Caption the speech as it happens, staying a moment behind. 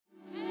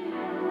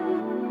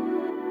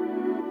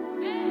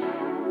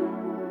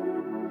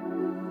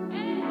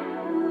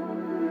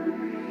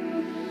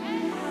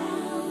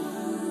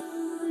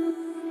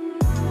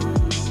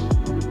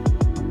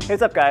Hey,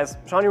 what's up guys?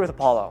 Sean here with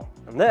Apollo,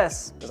 and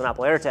this is an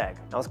Apple AirTag.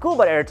 Now what's cool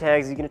about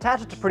AirTags is you can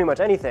attach it to pretty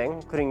much anything,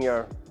 including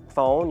your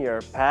phone,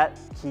 your pet,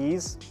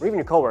 keys, or even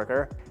your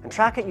coworker, and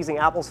track it using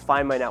Apple's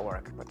Find My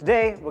network. But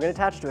today, we're going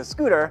to attach it to a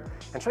scooter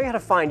and show you how to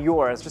find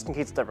yours just in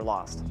case it's ever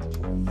lost.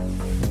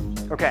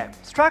 Okay,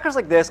 so trackers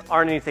like this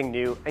aren't anything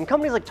new, and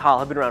companies like Tile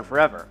have been around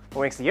forever.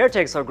 What makes the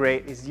AirTag so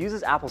great is it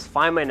uses Apple's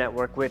Find My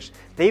network, which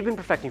they've been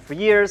perfecting for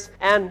years,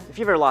 and if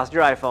you've ever lost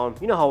your iPhone,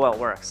 you know how well it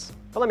works.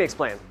 But let me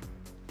explain.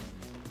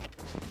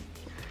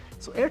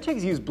 So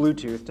AirTags use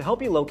Bluetooth to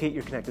help you locate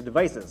your connected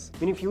devices,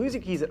 meaning if you lose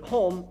your keys at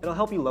home, it'll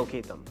help you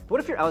locate them. But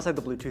what if you're outside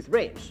the Bluetooth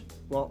range?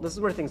 Well, this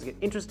is where things get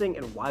interesting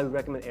and why we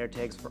recommend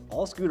AirTags for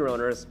all scooter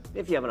owners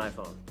if you have an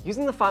iPhone.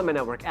 Using the Find My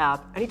Network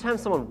app, anytime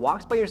someone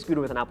walks by your scooter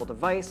with an Apple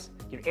device,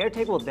 your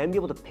AirTag will then be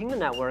able to ping the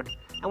network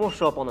and will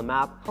show up on the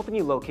map, helping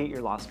you locate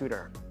your lost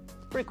scooter.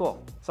 Pretty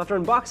cool. So after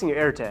unboxing your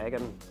AirTag,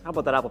 and how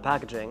about that Apple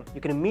packaging,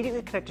 you can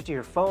immediately connect it to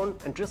your phone,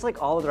 and just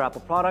like all other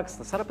Apple products,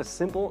 the setup is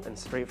simple and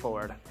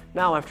straightforward.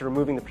 Now, after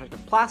removing the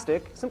protective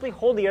plastic, simply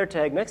hold the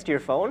AirTag next to your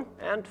phone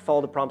and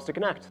follow the prompts to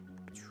connect.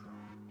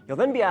 You'll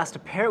then be asked to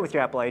pair it with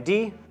your Apple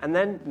ID, and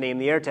then name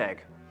the AirTag.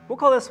 We'll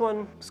call this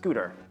one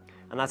Scooter.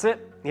 And that's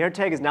it. The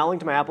AirTag is now linked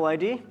to my Apple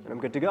ID, and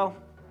I'm good to go.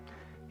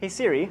 Hey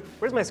Siri,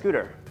 where's my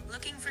scooter?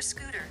 Looking for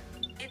scooter.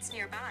 It's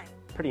nearby.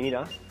 Pretty neat,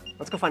 huh?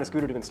 Let's go find a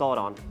scooter to install it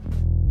on.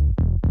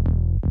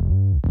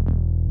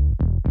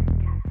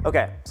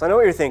 Okay, so I know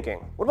what you're thinking.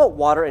 What about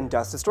water and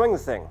dust destroying the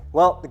thing?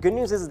 Well, the good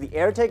news is the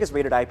AirTag is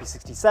rated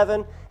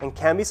IP67 and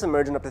can be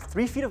submerged in up to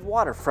 3 feet of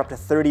water for up to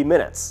 30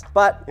 minutes.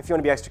 But if you want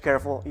to be extra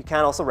careful, you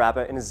can also wrap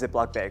it in a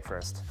Ziploc bag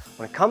first.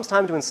 When it comes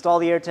time to install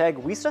the AirTag,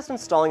 we suggest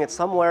installing it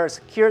somewhere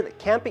secure that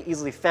can't be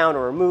easily found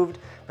or removed,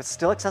 but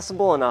still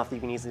accessible enough that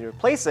you can easily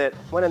replace it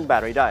when the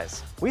battery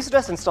dies. We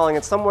suggest installing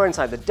it somewhere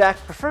inside the deck,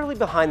 preferably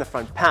behind the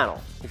front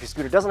panel. If your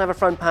scooter doesn't have a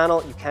front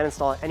panel, you can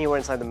install it anywhere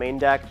inside the main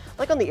deck,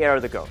 like on the Air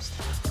or the Ghost.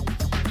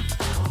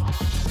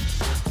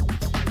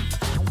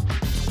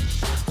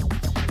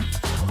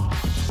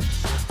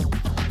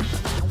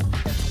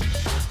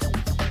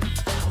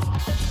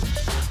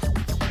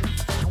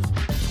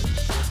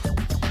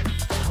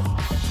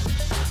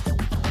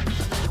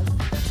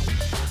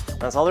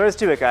 That's all there is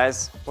to it,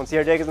 guys. Once the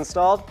AirTag is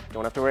installed, you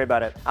don't have to worry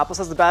about it. Apple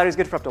says the battery is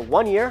good for up to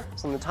 1 year,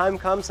 so when the time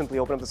comes, simply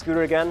open up the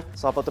scooter again,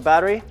 swap out the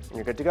battery, and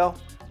you're good to go.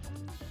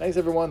 Thanks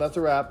everyone, that's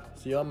a wrap.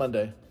 See you on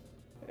Monday.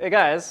 Hey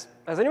guys,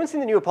 has anyone seen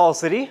the new Apollo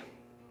City?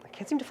 I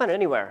can't seem to find it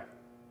anywhere.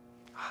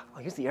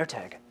 I'll use the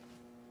AirTag.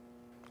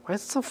 Why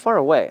is it so far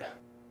away?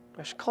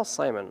 I should call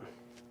Simon.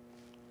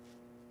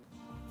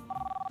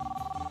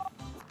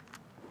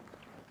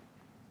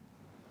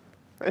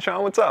 Hey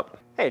Sean, what's up?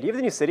 Hey, do you have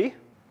the new city?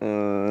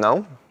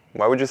 No.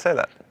 Why would you say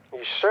that?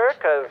 You sure?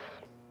 Because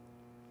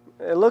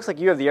it looks like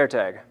you have the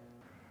AirTag.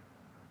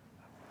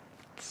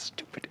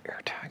 Stupid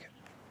AirTag.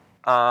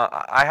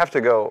 I have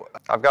to go.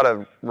 I've got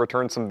to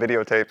return some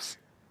videotapes.